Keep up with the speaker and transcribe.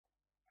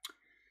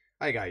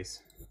Hi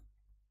guys.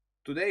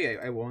 Today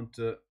I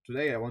wanted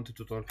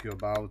to talk to you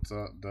about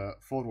the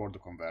forward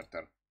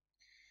converter.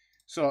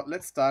 So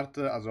let's start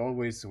as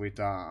always with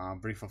a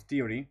brief of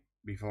theory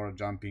before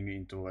jumping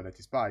into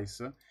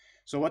LTSPICE.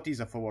 So what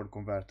is a forward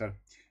converter?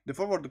 The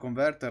forward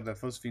converter, the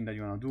first thing that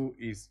you want to do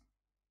is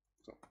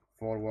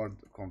forward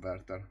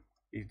converter.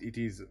 It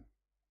is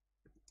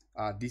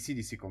a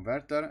DC-DC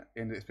converter,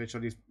 and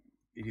especially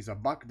it is a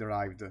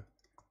back-derived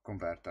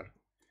converter.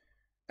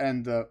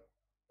 And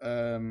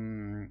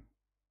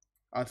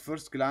at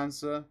first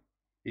glance,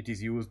 it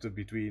is used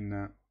between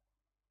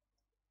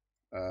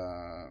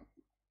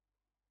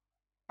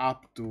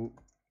up to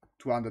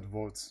 200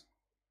 volts,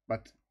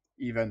 but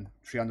even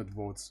 300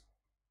 volts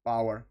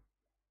power.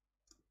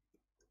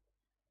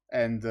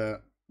 And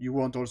you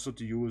want also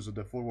to use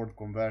the forward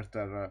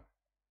converter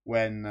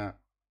when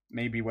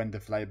maybe when the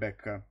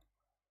flyback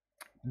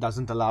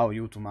doesn't allow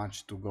you too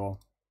much to go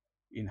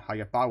in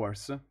higher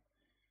powers.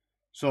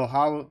 So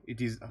how it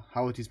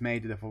is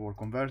made, the forward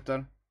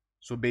converter?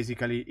 So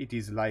basically it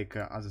is like,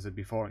 as I said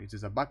before, it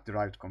is a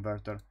back-derived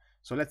converter.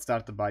 So let's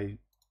start by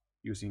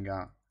using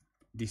a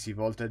DC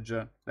voltage.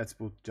 Let's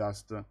put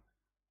just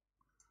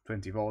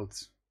 20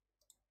 volts.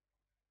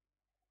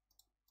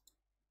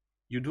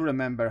 You do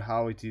remember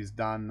how it is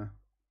done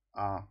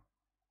a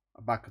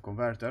back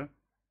converter.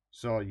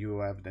 So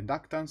you have the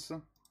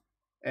inductance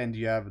and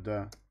you have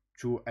the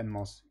two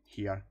NMOS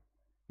here.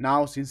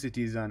 Now, since it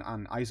is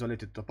an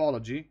isolated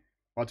topology,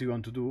 what we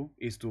want to do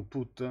is to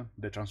put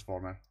the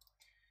transformer.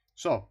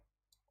 So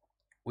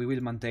we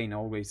will maintain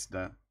always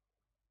the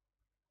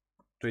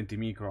 20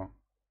 micro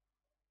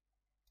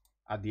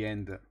at the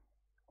end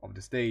of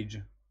the stage,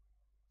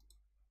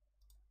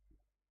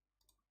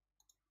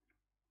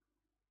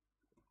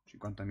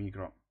 50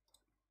 micro,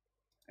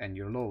 and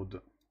your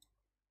load.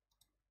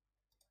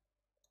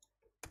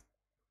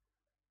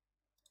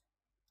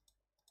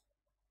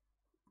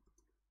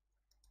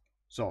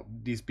 So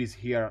this piece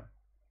here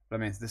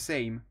remains the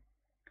same.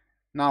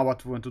 Now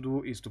what we want to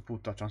do is to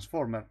put a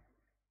transformer.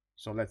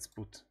 So let's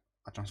put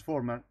a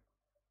transformer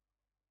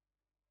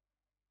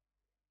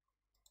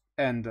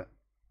and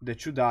the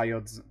two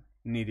diodes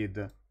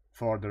needed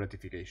for the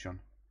rectification.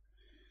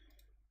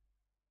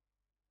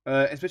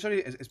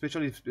 Technically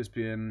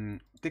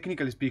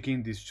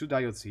speaking, these two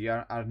diodes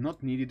here are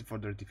not needed for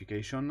the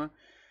rectification,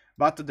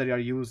 but they are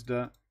used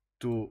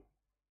to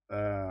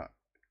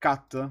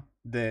cut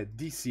the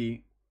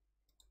DC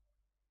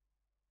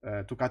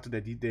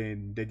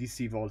the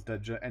DC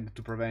voltage and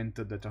to prevent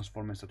the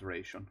transformer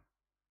saturation.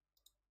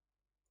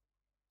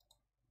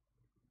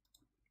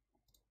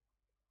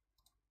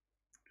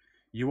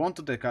 You want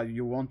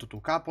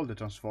to couple the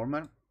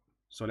transformer,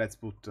 so let's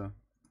put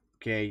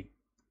K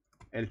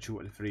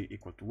L2 L3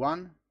 equal to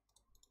 1,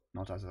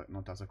 not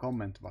as a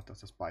comment but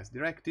as a SPICE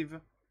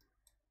directive.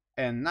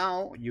 And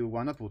now you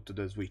wanna put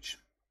the switch.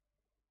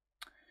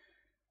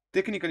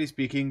 Technically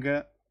speaking,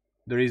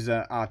 there is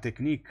a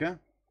technique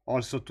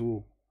also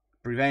to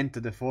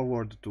prevent the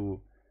forward to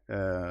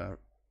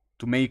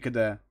make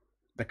the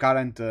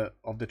current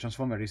of the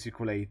transformer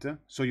recirculate.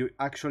 So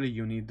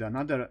you need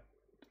another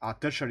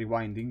tertiary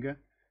winding.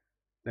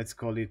 Let's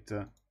call it.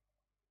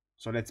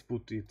 So let's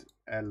put it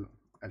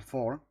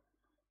L4,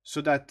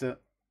 so that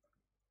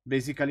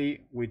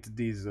basically with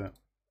this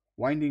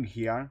winding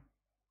here,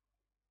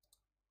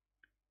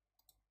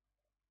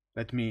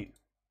 let me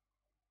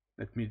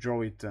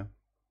draw it.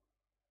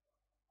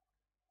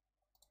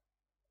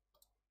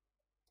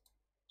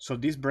 So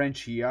this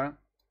branch here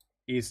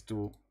is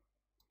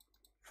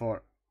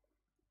for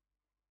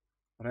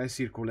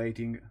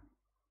recirculating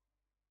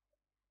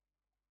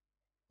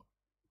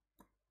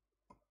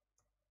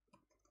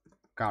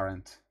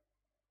current,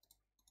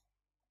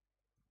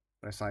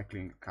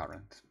 recycling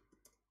current.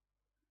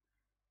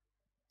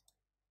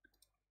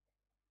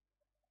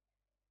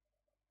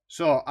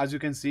 So as you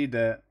can see,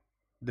 the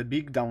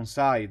big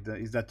downside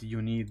is that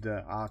you need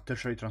a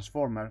tertiary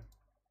transformer.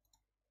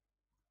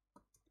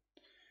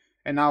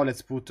 And now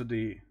let's put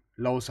the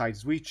low side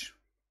switch.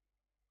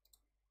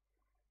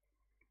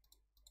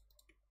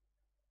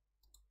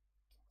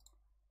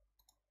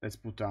 Let's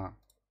put a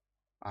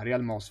real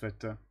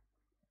MOSFET.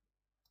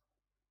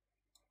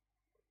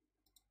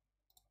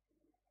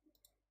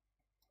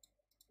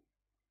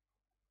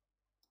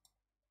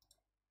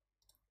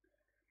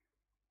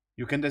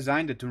 You can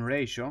design the tune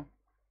ratio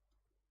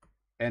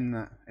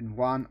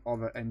N1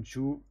 over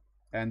N2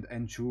 and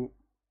N2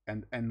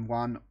 and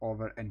N1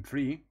 over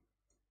N3.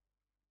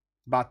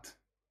 But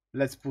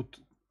let's put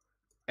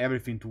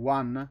everything to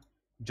 1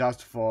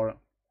 just for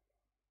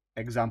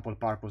example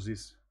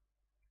purposes.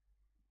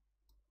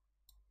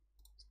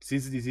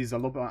 Since this is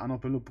an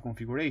open loop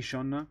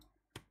configuration,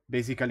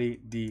 basically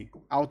the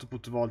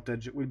output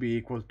voltage will be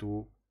equal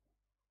to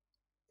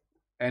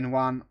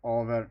N1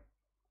 over,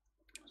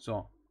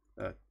 so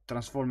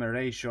transformer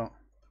ratio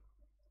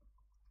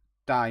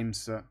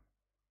times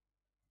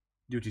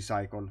duty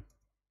cycle.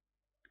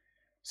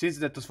 Since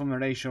the transformer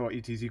ratio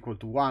is equal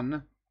to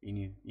 1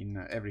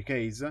 in every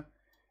case,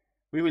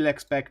 we will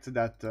expect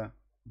that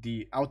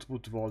the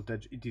output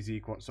voltage, it is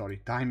equal, sorry,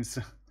 times,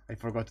 I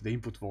forgot the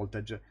input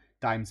voltage,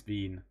 times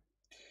V in.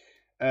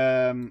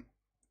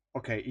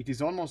 Okay, it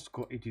is almost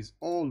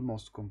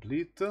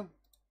complete.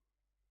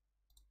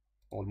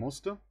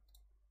 Almost.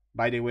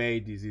 By the way,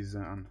 this is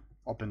an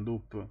open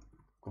loop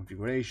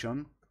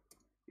configuration.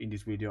 In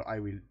this video, I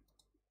will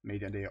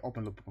make the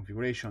open loop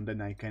configuration,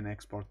 then I can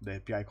export the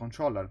PI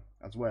controller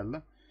as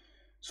well.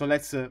 So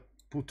let's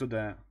put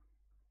the,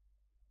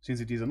 since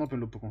it is an open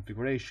loop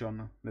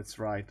configuration, let's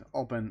write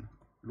open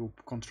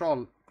loop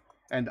control,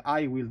 and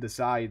I will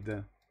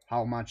decide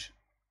how much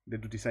the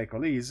duty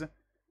cycle is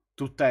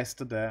to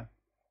test the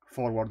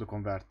forward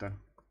converter.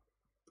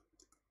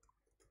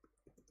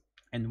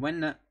 And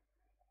when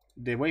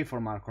the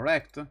waveform are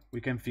correct,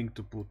 we can think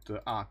to put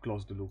a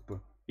closed loop,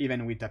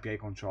 even with API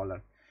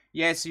controller.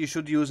 Yes, you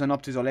should use an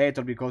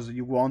opt-isolator because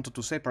you want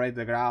to separate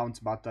the grounds,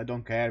 but I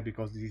don't care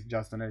because this is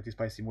just an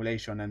LTSPICE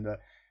simulation. And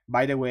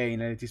by the way, in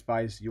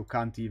LTSPICE you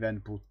can't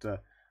even put an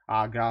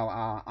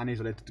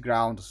isolated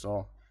ground,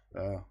 so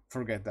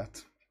forget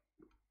that.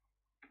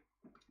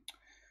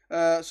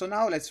 So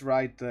now let's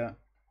write the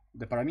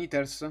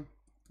parameters.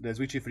 The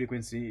switching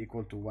frequency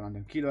equal to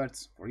 100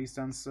 kHz, for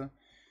instance,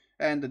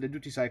 and the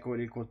duty cycle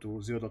equal to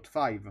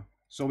 0.5.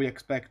 So we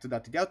expect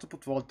that the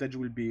output voltage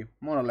will be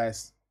more or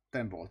less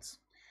 10 volts,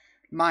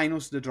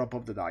 minus the drop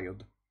of the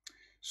diode.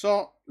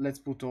 So let's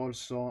put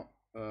also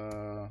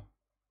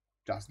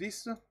just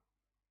this.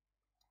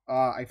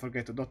 I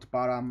forget dot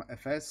param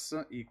fs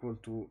equal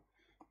to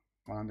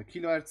 100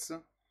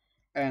 kHz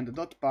and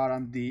dot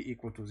param d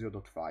equal to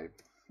 0.5.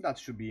 That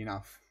should be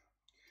enough.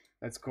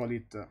 Let's call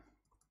it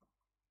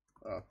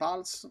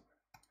pulse,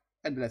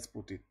 and let's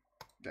put it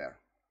there.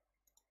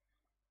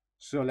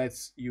 So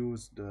let's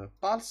use the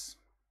pulse,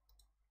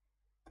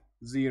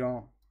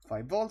 0,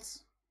 5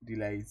 volts,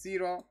 delay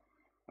 0,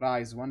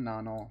 rise 1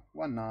 nano,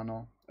 1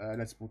 nano,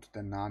 let's put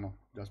 10 nano,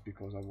 just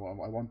because I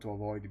want to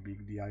avoid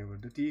big di over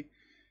the t.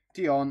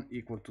 T on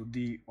equal to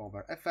d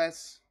over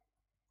fs,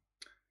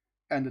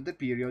 and the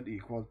period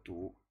equal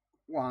to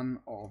 1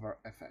 over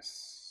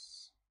fs.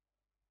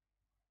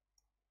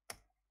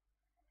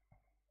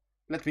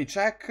 Let me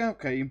check.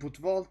 Okay, input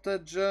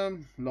voltage,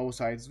 low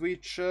side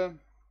switch,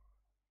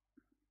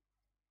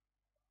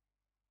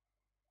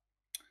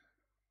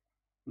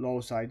 low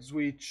side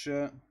switch.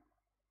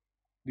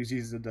 This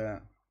is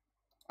the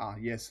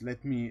yes,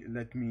 let me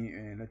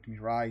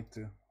write,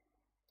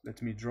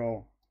 let me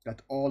draw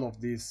that all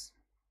of this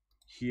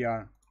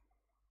here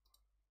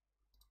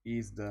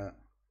is the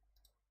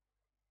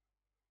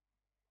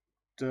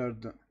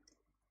third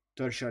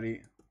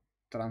tertiary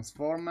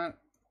transformer,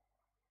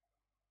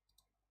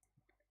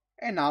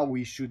 and now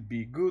we should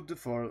be good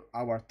for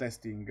our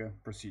testing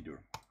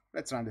procedure.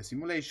 Let's run the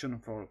simulation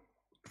for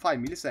 5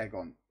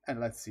 milliseconds and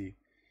let's see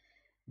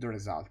the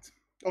result.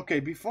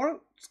 Okay, before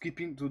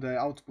skipping to the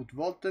output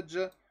voltage,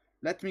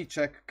 let me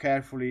check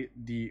carefully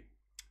the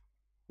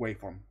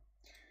waveform.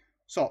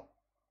 So,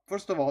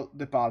 first of all,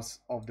 the pulse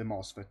of the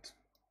MOSFET.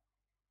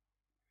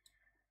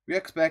 We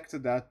expect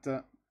that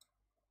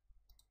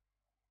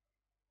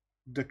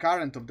the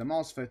current of the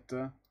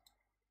MOSFET,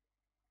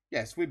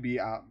 yes, will be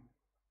a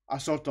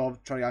sort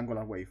of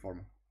triangular waveform.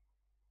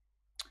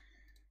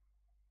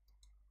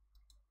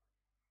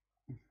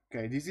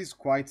 Okay, this is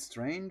quite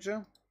strange.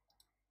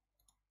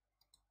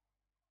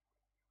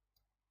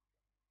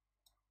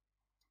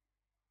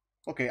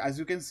 Okay, as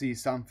you can see,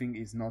 something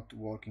is not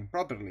working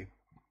properly.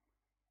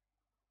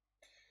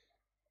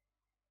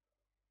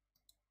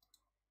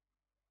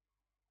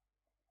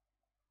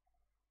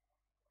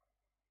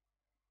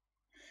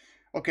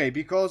 Okay,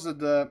 because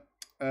the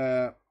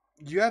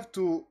you have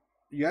to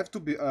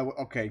be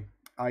okay.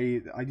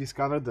 I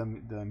discovered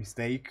the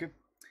mistake.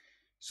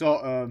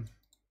 So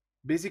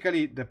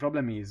basically the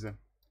problem is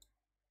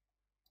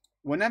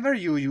whenever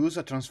you use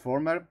a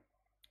transformer,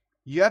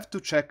 you have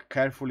to check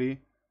carefully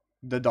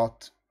the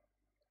dot.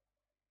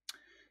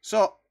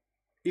 So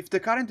if the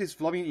current is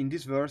flowing in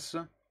this verse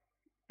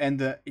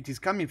and it is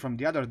coming from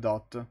the other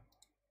dot,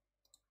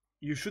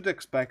 you should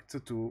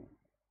expect to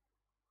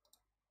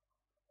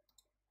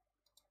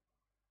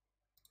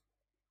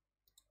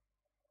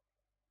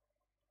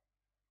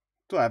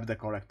have the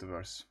correct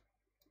verse.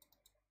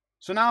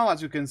 So now,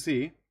 as you can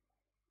see,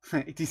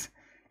 it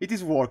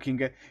is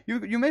working.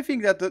 You may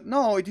think that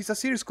no, it is a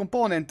series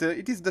component.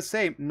 It is the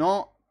same.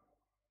 No.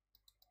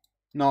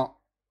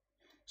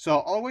 So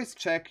always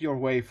check your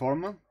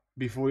waveform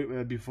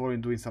before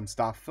doing some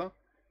stuff,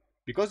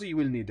 because you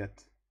will need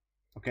it.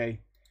 Okay.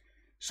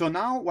 So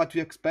now what we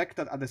expect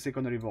at the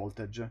secondary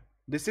voltage.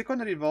 The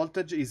secondary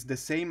voltage is the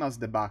same as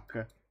the back.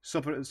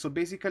 So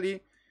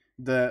basically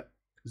the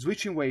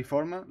switching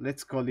waveform,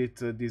 let's call it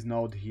this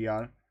node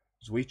here,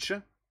 switch.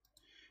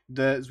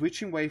 The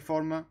switching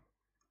waveform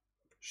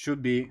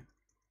should be,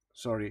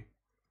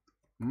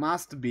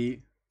 must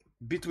be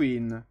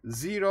between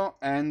 0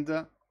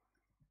 and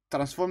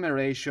transformer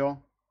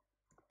ratio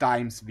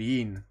times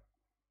V in.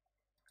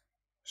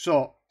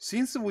 So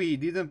since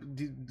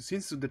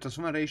since the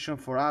transformer ratio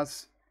for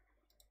us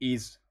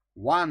is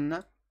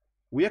 1,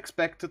 we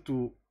expect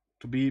to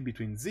to be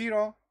between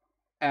 0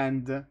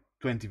 and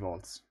 20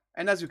 volts.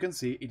 And as you can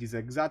see, it is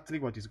exactly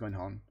what is going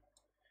on.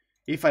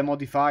 If I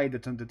modify the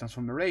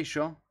transformer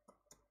ratio,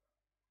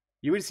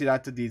 you will see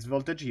that this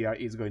voltage here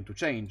is going to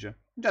change,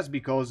 just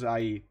because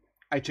I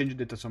changed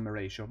the transformer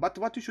ratio. But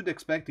what you should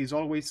expect is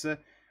always a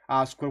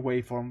square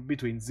waveform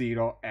between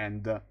 0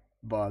 and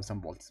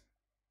some volts.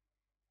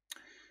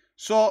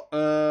 So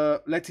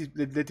let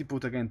it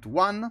put again to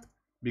 1,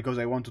 because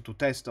I wanted to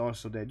test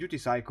also the duty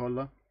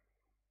cycle.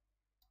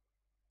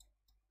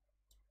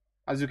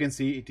 As you can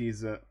see, it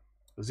is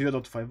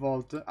 0.5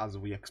 volt, as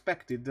we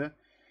expected.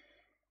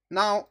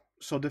 Now,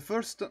 so the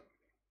first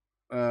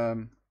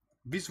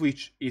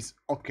V-switch is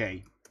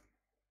okay,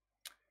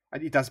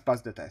 and it has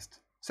passed the test.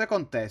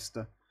 Second test,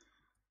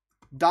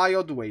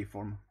 diode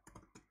waveform.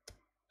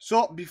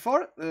 So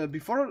before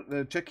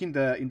checking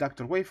the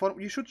inductor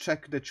waveform, you should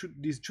check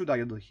these two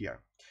diodes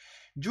here.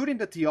 During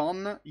the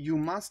T-on, you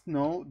must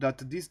know that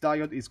this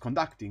diode is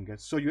conducting,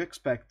 so you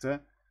expect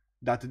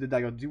that the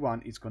diode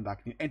D1 is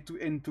conducting.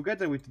 And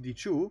together with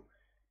D2,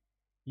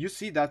 you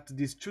see that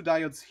these two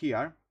diodes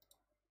here,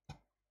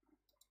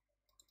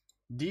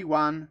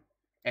 D1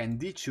 and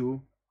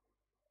D2,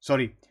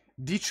 sorry,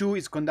 D2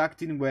 is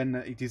conducting when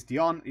it is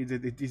T-on,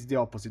 it is the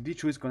opposite.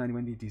 D2 is conducting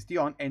when it is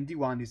T-on, and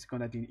D1 is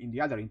conducting in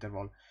the other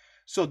interval.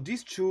 So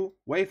these two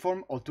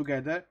waveforms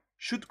altogether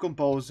should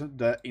compose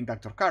the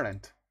inductor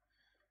current.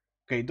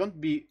 Okay, don't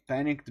be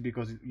panicked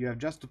because you have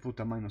just to put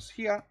a minus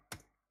here.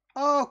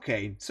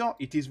 Okay, so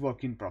it is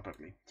working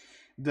properly.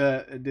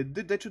 The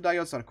two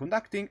diodes are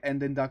conducting,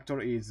 and the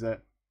inductor is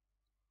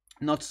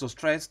not so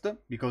stressed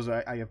because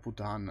I have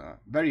put on a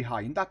very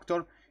high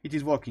inductor. It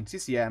is working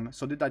CCM,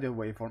 so the diode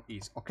waveform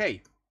is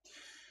okay.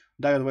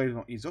 Diode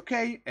waveform is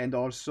okay, and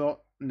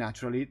also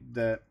naturally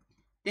the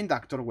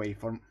inductor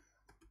waveform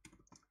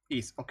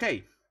is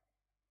okay.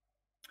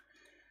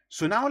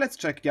 So now let's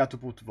check the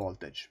output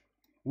voltage.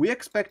 We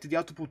expect the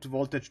output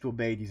voltage to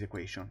obey this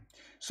equation.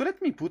 So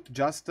let me put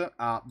just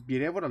a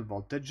behavioral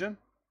voltage,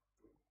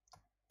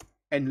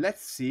 and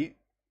let's see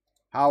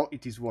how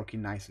it is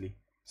working nicely.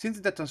 Since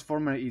the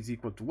transformer is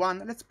equal to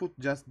 1, let's put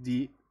just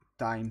D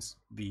times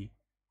V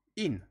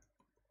in.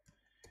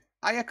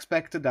 I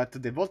expect that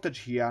the voltage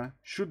here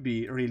should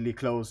be really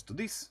close to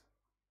this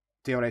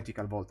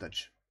theoretical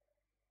voltage.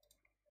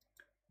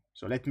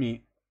 So let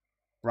me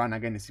run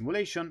again the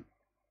simulation,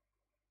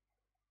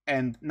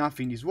 and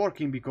nothing is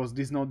working because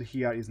this node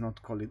here is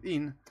not called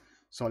in.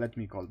 So let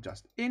me call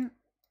just in.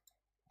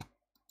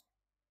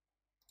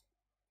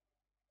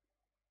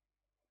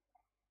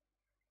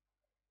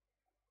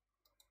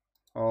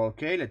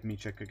 Okay, let me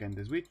check again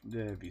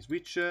the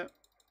V-switch.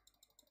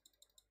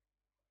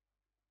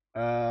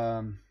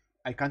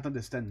 I can't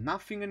understand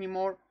nothing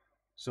anymore.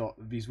 So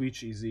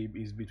V-switch is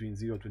between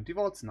 0 and 20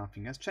 volts,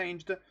 nothing has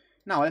changed.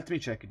 Now let me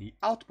check the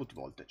output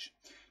voltage.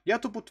 The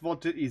output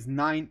voltage is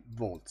 9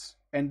 volts,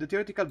 and the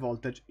theoretical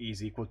voltage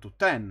is equal to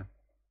 10.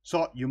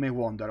 So you may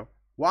wonder,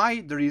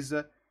 why there is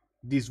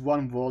this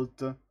 1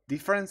 volt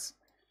difference?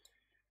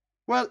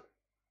 Well,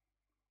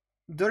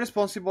 the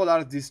responsible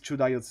are these two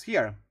diodes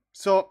here.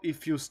 So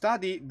if you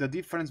study the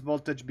difference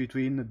voltage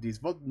between this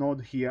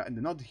node here and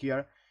the node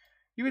here,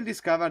 you will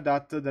discover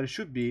that there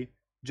should be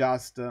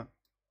just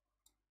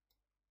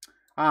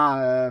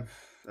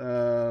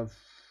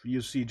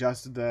you see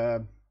just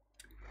the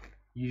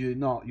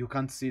you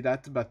can't see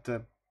that, but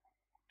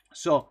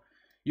so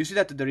you see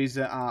that there is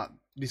a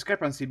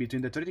discrepancy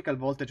between the theoretical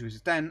voltage, which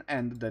is 10,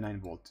 and the 9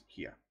 volt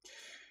here.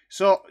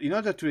 So in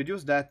order to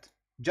reduce that,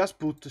 just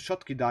put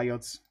Schottky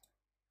diodes,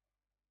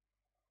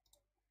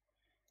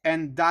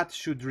 and that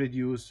should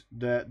reduce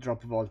the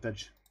drop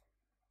voltage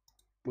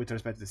with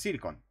respect to the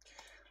silicon.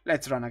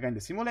 Let's run again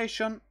the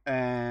simulation,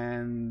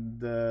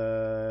 and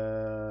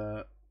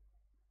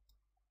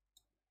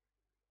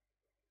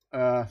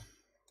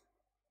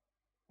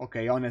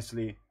okay,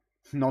 honestly,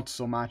 not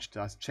so much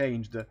has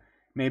changed.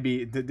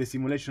 Maybe the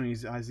simulation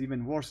has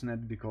even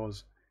worsened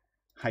because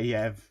I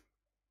have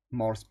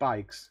more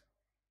spikes.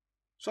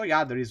 So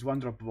yeah, there is 1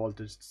 drop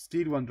voltage,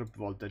 still 1 drop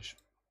voltage.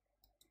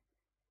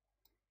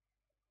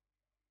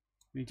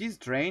 It is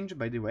strange,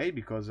 by the way,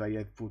 because I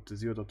have put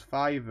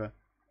 0.5,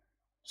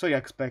 so I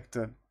expect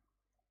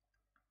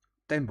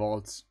 10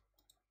 volts.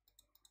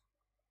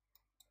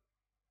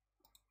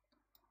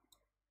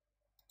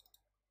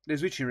 The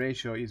switching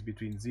ratio is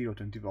between 0 and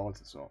 20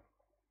 volts, so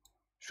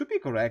should be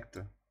correct.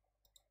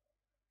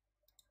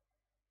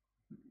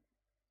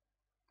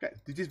 Okay,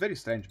 this is very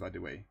strange, by the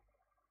way.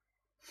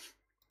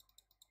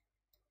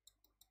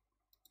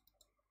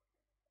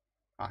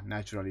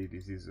 Naturally,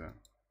 this is...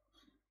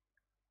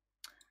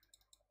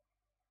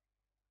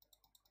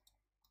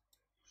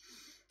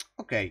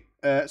 Okay,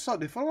 so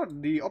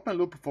the open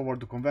loop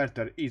forward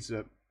converter is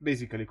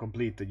basically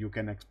complete. You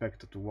can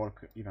expect to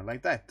work even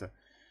like that.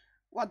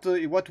 What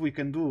we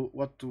can do,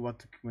 what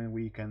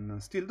we can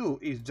still do,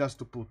 is just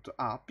to put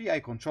a PI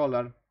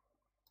controller,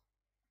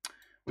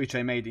 which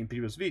I made in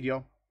previous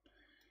video.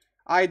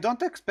 I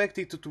don't expect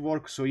it to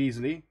work so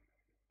easily.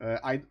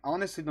 I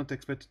honestly don't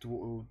expect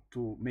to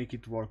make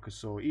it work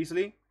so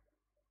easily.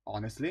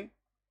 honestly,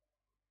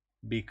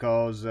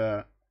 because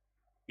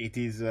it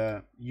is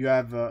you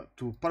have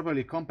to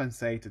properly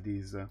compensate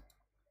these.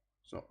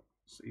 So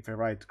if I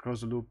write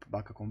closed loop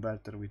buck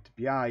converter with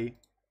PI,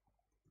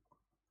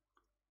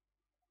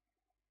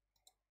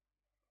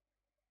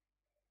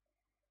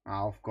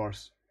 of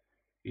course,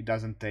 it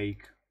doesn't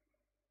take.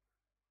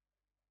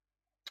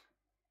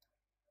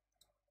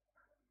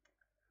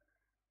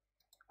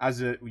 As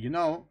you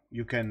know,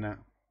 you can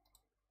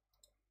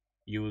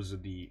use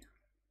the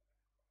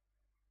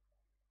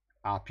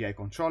API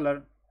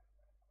controller.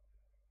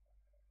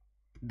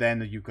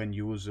 Then you can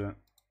use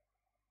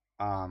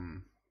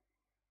um,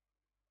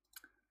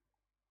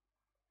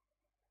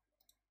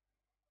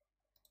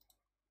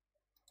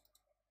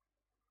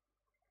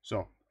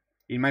 so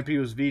in my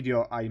previous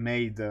video I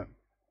made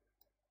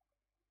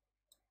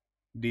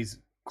this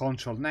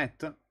control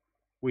net,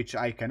 which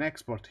I can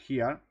export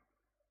here.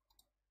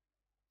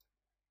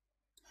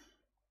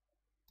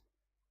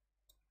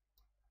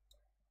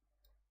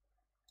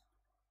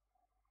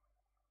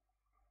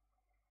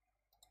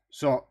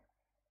 So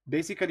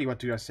basically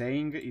what you are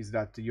saying is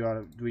that you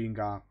are doing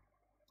a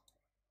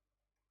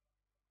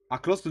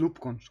closed loop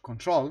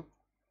control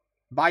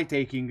by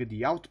taking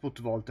the output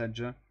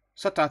voltage,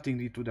 subtracting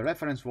it to the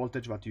reference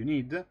voltage what you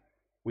need,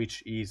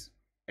 which is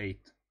 8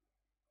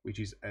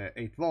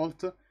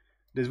 volt,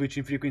 the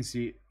switching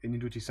frequency in the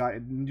duty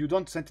cycle. You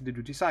don't set the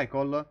duty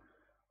cycle,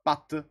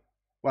 but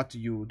what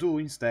you do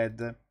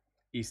instead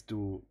is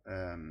to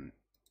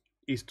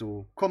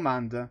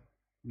command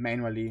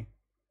manually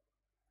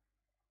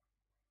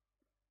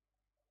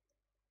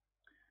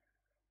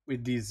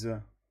with this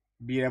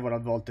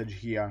behavioral voltage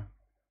here.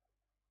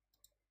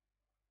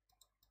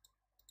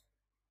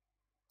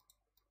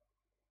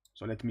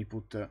 So let me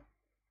put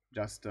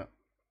just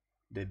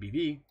the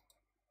BV.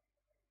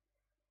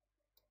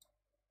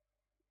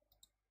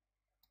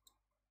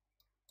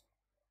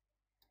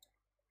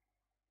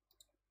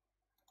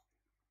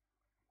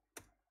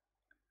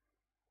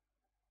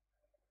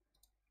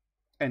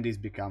 And this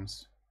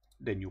becomes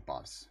the new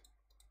pulse.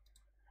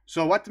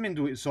 So what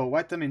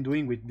I'm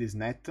doing with this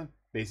net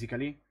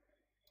basically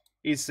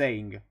is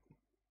saying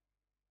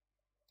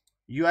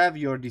you have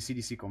your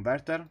DC-DC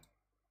converter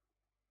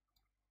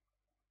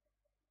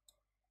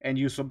and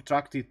you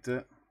subtract it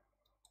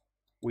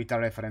with a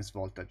reference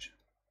voltage.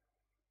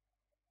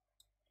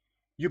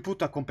 You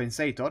put a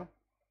compensator,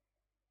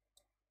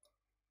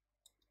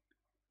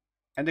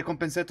 and the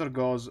compensator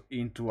goes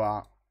into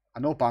an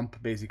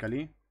op-amp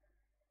basically,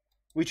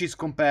 which is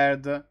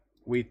compared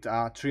with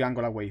a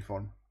triangular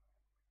waveform.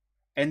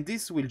 And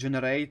this will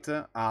generate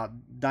a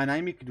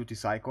dynamic duty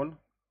cycle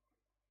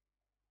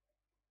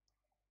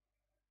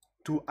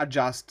to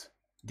adjust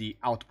the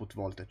output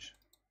voltage.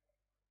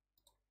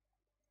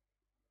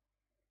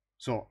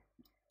 So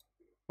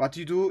what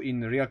you do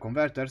in real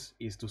converters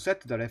is to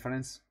set the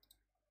reference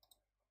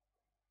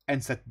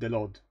and set the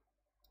load,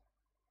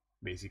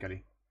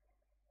 basically.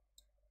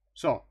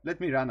 So let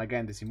me run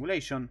again the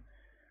simulation.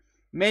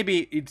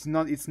 Maybe it's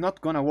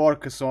not gonna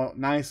work so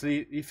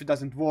nicely. If it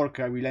doesn't work,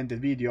 I will end the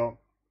video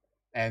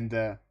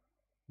and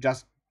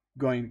just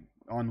going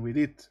on with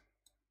it.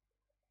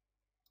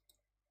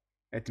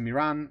 Let me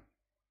run.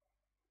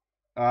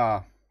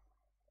 Of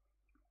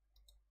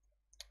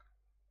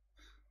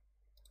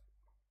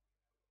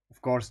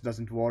course, it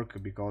doesn't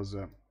work because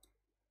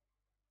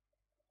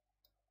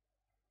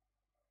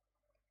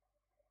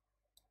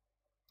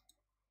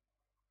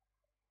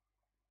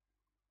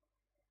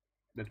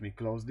let me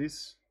close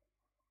this.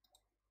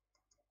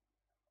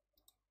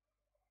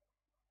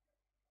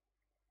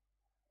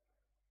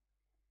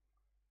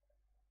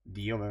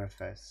 D over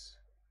Fs.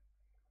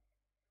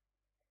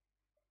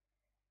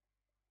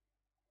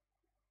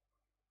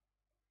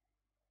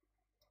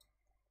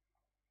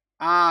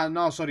 Ah,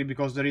 no, sorry,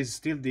 because there is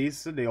still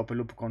this, the open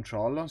loop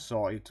control,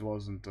 so it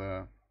wasn't...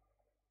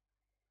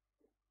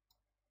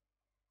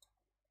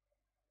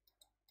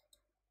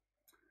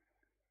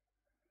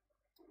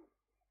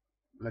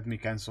 Let me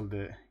cancel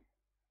the...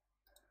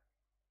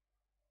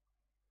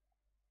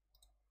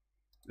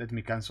 Let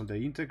me cancel the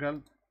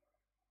integral.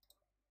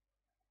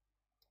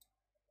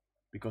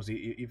 Because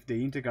if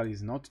the integral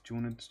is not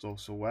tuned so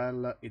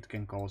well, it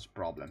can cause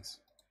problems.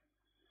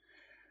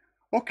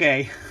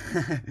 Okay,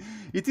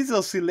 it is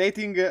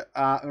oscillating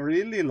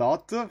really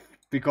lot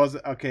because,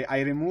 okay,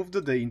 I removed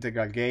the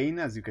integral gain,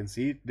 as you can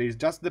see, there is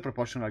just the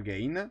proportional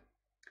gain,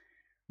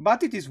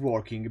 but it is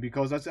working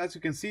because as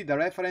you can see, the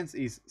reference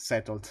is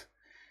settled.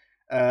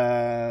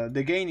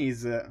 The gain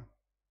is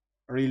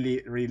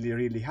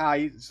really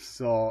high,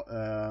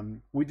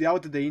 so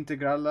without the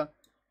integral,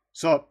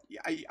 so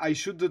I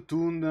should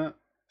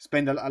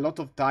spend a lot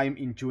of time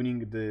in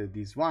tuning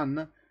this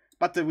one,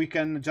 but we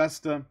can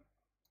just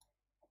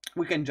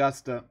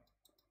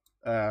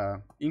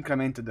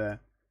increment the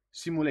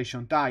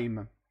simulation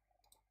time,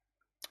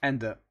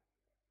 and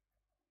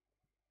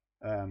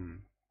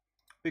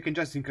we can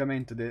just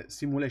increment the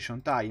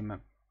simulation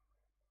time.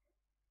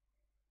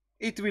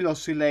 It will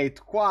oscillate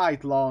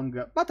quite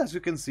long, but as you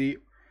can see,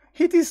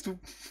 it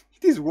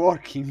is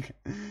working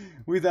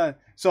with a.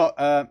 So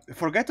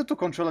forget to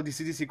control a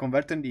DC-DC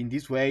converter in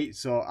this way.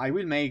 So I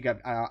will make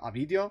a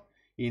video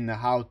in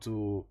how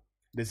to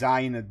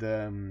design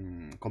the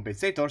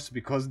compensators,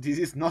 because this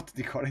is not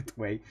the correct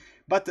way.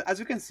 But as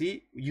you can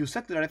see, you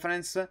set the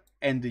reference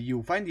and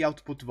you find the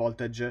output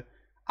voltage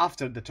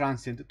after the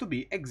transient to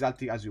be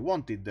exactly as you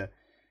wanted,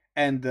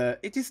 and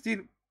it is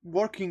still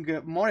working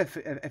more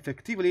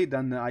effectively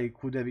than I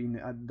could have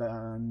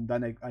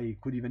than I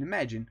could even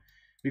imagine,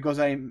 because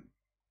I'm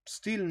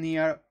still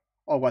near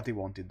of what I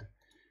wanted.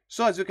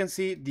 So as you can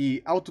see,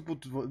 the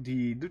output,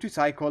 the duty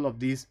cycle of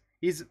this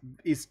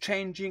is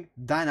changing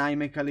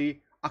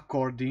dynamically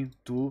according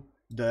to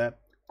the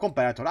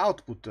comparator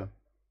output.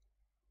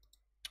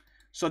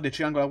 So the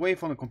triangular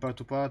waveform compared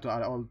to comparator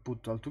are all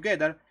put all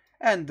together,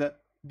 and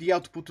the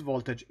output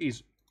voltage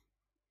is.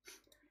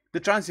 The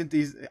transient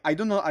is, I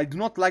do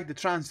not like the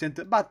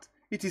transient, but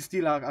it is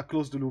still a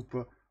closed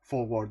loop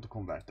forward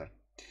converter.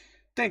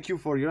 Thank you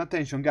for your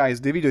attention, guys.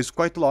 The video is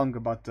quite long,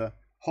 but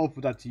hope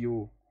that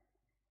you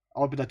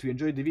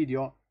enjoyed the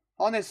video.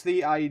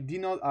 Honestly, I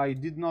did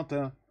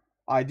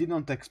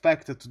not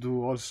expect to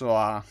do also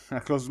a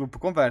closed loop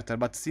converter,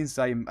 but since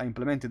I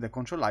implemented the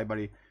control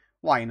library,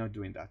 why not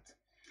doing that?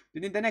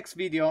 Then in the next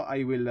video,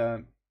 I will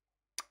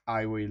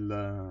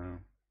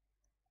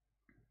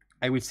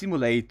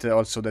simulate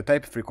also the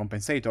type-free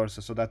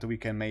compensators, so that we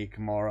can make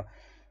more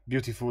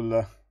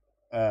beautiful,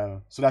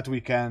 so that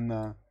we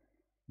can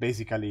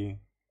basically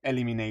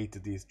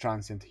eliminate this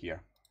transient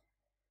here.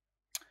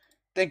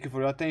 Thank you for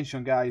your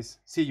attention, guys.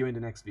 See you in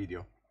the next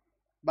video.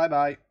 Bye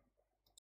bye.